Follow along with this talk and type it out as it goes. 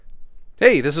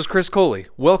Hey, this is Chris Coley.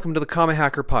 Welcome to the Common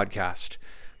Hacker Podcast.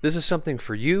 This is something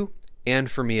for you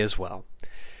and for me as well.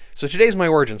 So today's my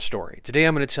origin story. Today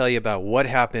I'm going to tell you about what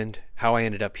happened, how I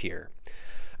ended up here.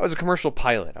 I was a commercial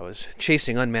pilot. I was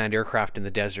chasing unmanned aircraft in the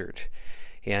desert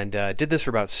and did this for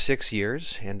about 6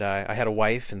 years. And I had a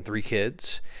wife and 3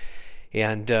 kids.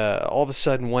 And all of a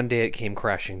sudden, one day it came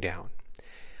crashing down.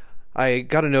 I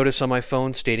got a notice on my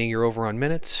phone stating you're over on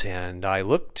minutes, and I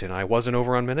looked, and I wasn't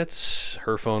over on minutes.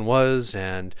 Her phone was,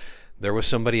 and there was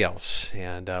somebody else.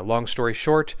 And long story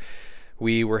short,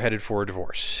 we were headed for a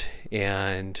divorce.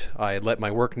 And I let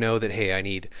my work know that, hey, I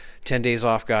need 10 days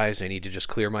off, guys. I need to just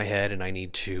clear my head, and I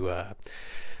need to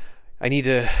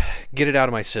get it out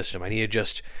of my system. I need to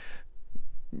just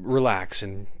relax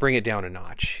and bring it down a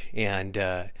notch.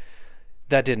 And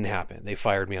that didn't happen. They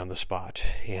fired me on the spot.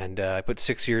 And I put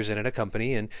 6 years in at a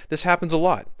company, and this happens a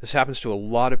lot. This happens to a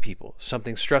lot of people.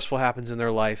 Something stressful happens in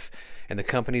their life, and the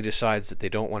company decides that they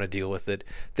don't want to deal with it.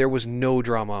 There was no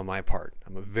drama on my part.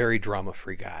 I'm a very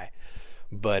drama-free guy.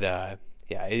 But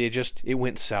it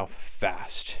went south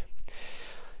fast.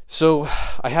 So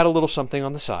I had a little something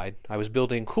on the side. I was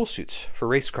building cool suits for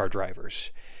race car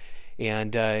drivers.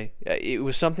 And it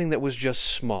was something that was just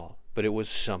small. But it was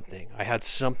something. I had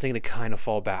something to kind of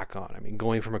fall back on. I mean,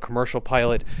 going from a commercial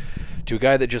pilot to a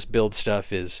guy that just builds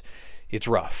stuff it's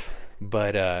rough.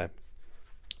 But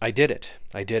I did it.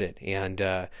 And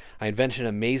I invented an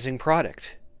amazing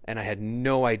product, and I had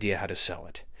no idea how to sell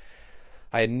it.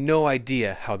 I had no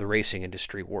idea how the racing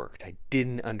industry worked. I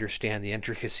didn't understand the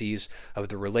intricacies of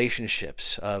the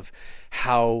relationships, of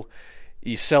how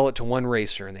you sell it to one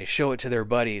racer and they show it to their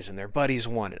buddies and their buddies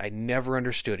want it. I never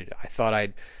understood it. I thought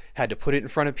I'd had to put it in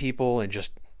front of people and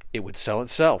just it would sell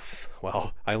itself.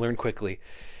 Well, I learned quickly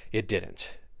it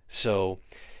didn't. So,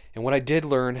 and what I did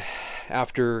learn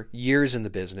after years in the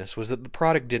business was that the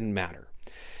product didn't matter.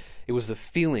 It was the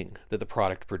feeling that the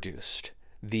product produced,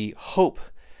 the hope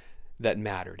that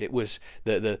mattered. It was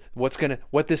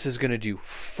what this is going to do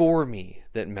for me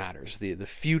that matters, the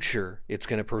future it's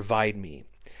going to provide me.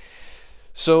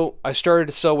 So I started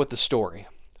to sell with the story.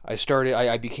 I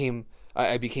became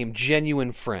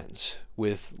genuine friends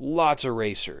with lots of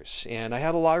racers, and I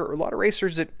had a lot of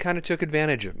racers that kind of took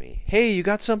advantage of me. Hey, you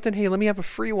got something? Hey, let me have a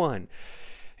free one.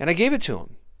 And I gave it to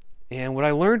them. And what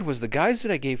I learned was the guys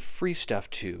that I gave free stuff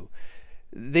to,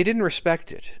 they didn't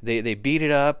respect it. They beat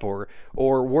it up, or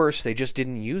worse, they just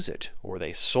didn't use it, or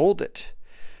they sold it.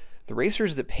 The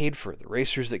racers that paid for it, the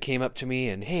racers that came up to me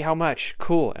and, hey, how much?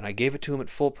 Cool. And I gave it to them at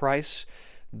full price.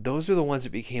 Those are the ones that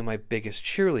became my biggest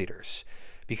cheerleaders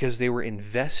because they were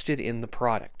invested in the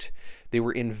product. They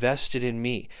were invested in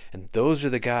me. And those are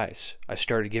the guys I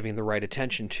started giving the right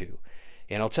attention to.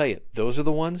 And I'll tell you, those are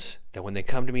the ones that when they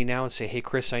come to me now and say, hey,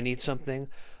 Chris, I need something,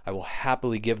 I will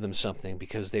happily give them something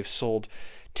because they've sold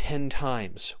 10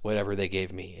 times whatever they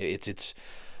gave me. It's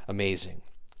amazing.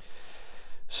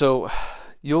 So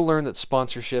you'll learn that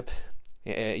sponsorship,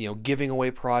 giving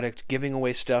away product, giving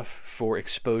away stuff for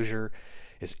exposure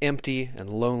is empty and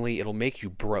lonely. It'll make you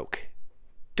broke.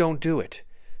 Don't do it.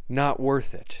 Not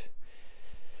worth it.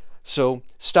 So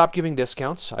stop giving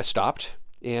discounts. I stopped,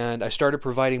 and I started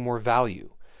providing more value.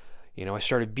 I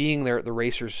started being there at the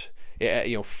racers,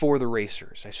 for the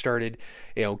racers. I started,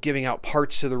 giving out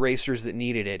parts to the racers that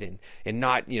needed it, and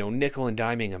not, nickel and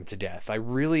diming them to death. I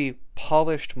really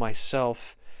polished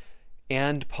myself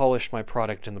and polished my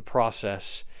product in the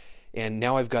process. And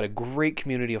now I've got a great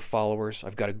community of followers.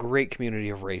 I've got a great community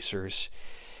of racers.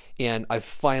 And I've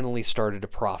finally started to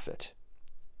profit.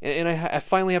 And I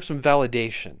finally have some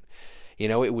validation.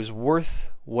 It was worth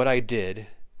what I did.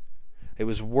 It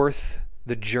was worth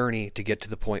the journey to get to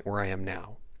the point where I am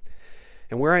now.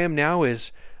 And where I am now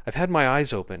is I've had my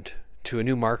eyes opened to a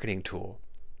new marketing tool.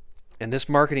 And this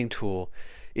marketing tool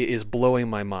is blowing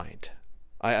my mind.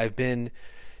 I've been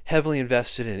heavily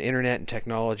invested in internet and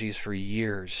technologies for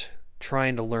years,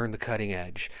 trying to learn the cutting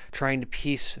edge, trying to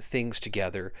piece things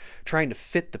together, trying to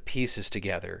fit the pieces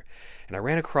together. And I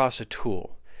ran across a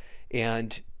tool,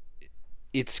 and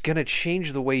it's going to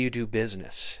change the way you do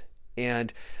business.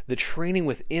 And the training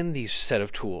within these set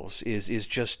of tools is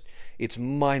just, it's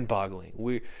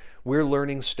mind-boggling. We're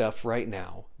learning stuff right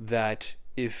now that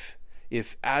if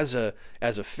as a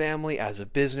family, as a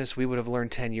business, we would have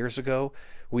learned 10 years ago,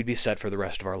 we'd be set for the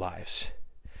rest of our lives.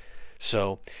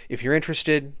 So if you're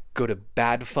interested, go to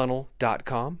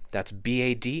badfunnel.com. That's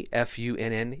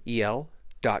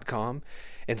BADFUNNEL.com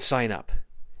and sign up.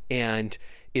 And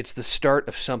it's the start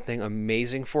of something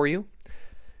amazing for you.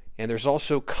 And there's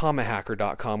also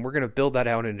commahacker.com. We're going to build that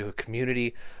out into a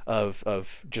community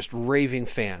of just raving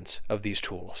fans of these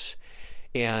tools.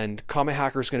 And Comma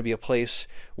Hacker is going to be a place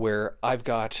where I've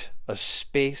got a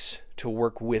space to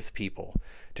work with people,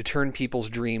 to turn people's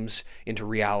dreams into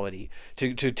reality,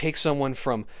 to take someone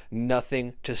from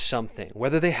nothing to something,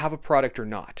 whether they have a product or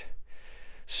not.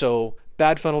 So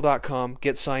badfunnel.com,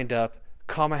 get signed up,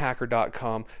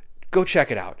 commahacker.com, go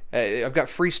check it out. I've got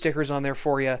free stickers on there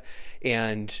for you,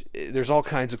 and there's all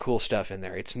kinds of cool stuff in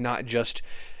there. It's not just,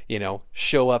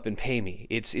 show up and pay me.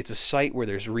 It's a site where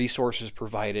there's resources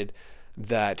provided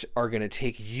that are going to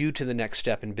take you to the next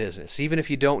step in business. Even if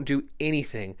you don't do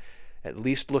anything, at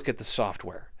least look at the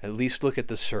software. At least look at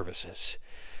the services.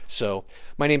 So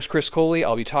my name's Chris Coley.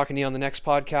 I'll be talking to you on the next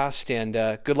podcast,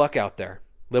 and good luck out there.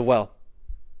 Live well.